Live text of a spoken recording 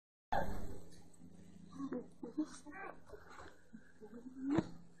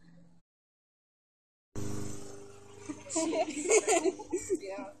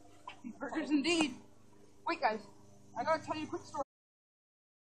Yeah. Burgers indeed. Wait, guys. I gotta tell you a quick story.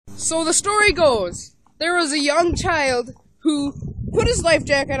 So the story goes, there was a young child who put his life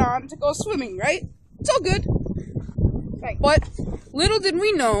jacket on to go swimming, right? It's all good. Right. But little did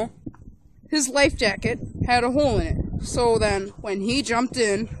we know, his life jacket had a hole in it. So then, when he jumped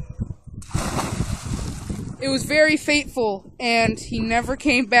in, it was very fateful, and he never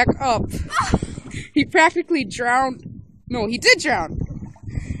came back up. He practically drowned. No, he did drown.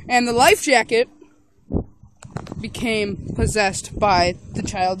 And the life jacket became possessed by the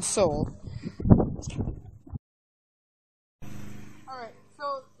child's soul. Alright,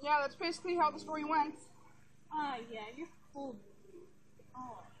 so, yeah, that's basically how the story went. Yeah, you're full.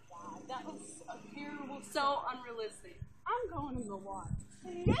 Oh, God, that was a terrible, so unrealistic. I'm going to go watch.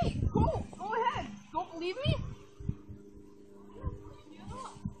 Hey, cool, go ahead. Don't believe me?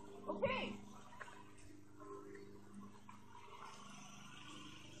 Okay.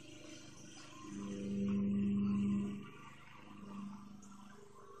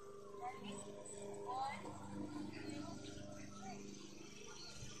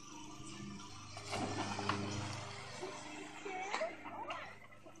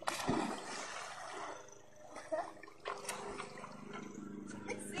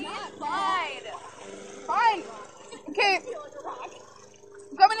 Fine. Okay.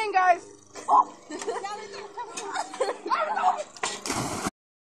 I'm coming in, guys. Oh.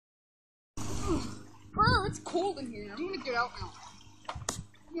 Brr, it's cold in here. I'm gonna get out now.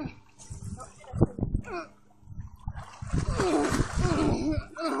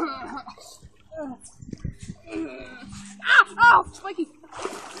 Ow! Spiky!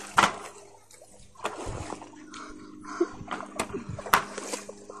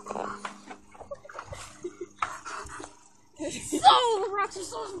 Oh, the rocks are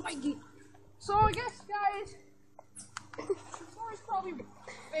so spiky. So I guess, guys, the story's probably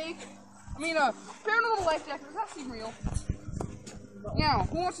fake. I mean, Paranormal Lifejacket, does that seem real? Now,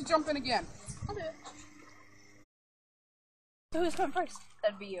 who wants to jump in again? I'll do it. So who's going first?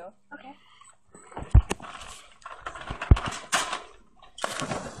 That'd be you. Okay.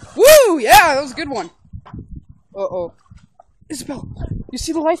 Woo! Yeah, that was a good one. Uh-oh. Isabel, you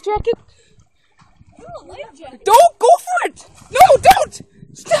see the life jacket? Oh, life jacket. Don't go for it! No, don't!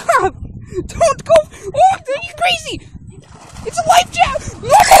 Stop! Don't go! Oh, are you crazy? It's a life jacket! No!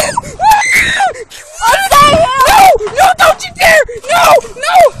 No, don't you dare! No!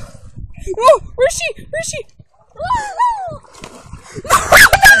 No! Oh, where's she? Where's she? No! Not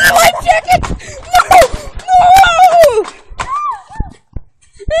the life jacket! No!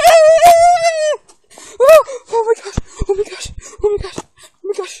 No! Oh my gosh! Oh my gosh! Oh my gosh! Oh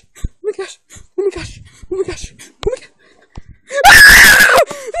my gosh! Oh my gosh! Oh my gosh! Oh my gosh! Oh my gosh!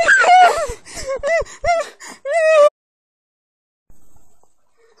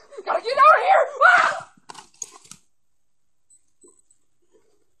 Gotta get out of here! Ah!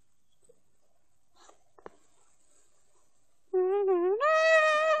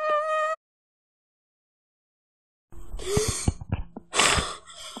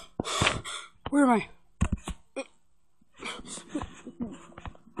 Where am I?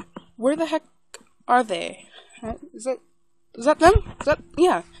 Where the heck are they? Is that them?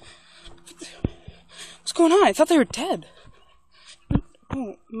 Yeah. What's going on? I thought they were dead.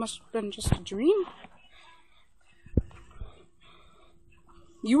 Oh, it must have been just a dream.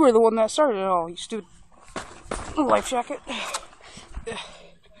 You were the one that started it all, you stupid life jacket.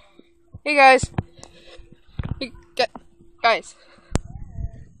 Hey guys. Hey, guys.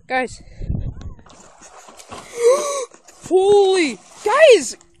 Guys. Holy!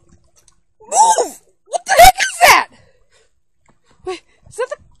 Guys! Move! What the heck is that? Wait, is that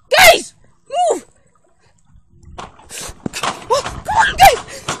the... Guys! Move! Oh, come on, guys!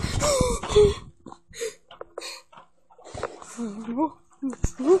 No! No!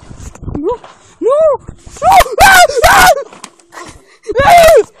 No! No! No! Ah! Ah!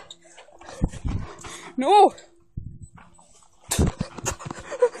 Ah! No!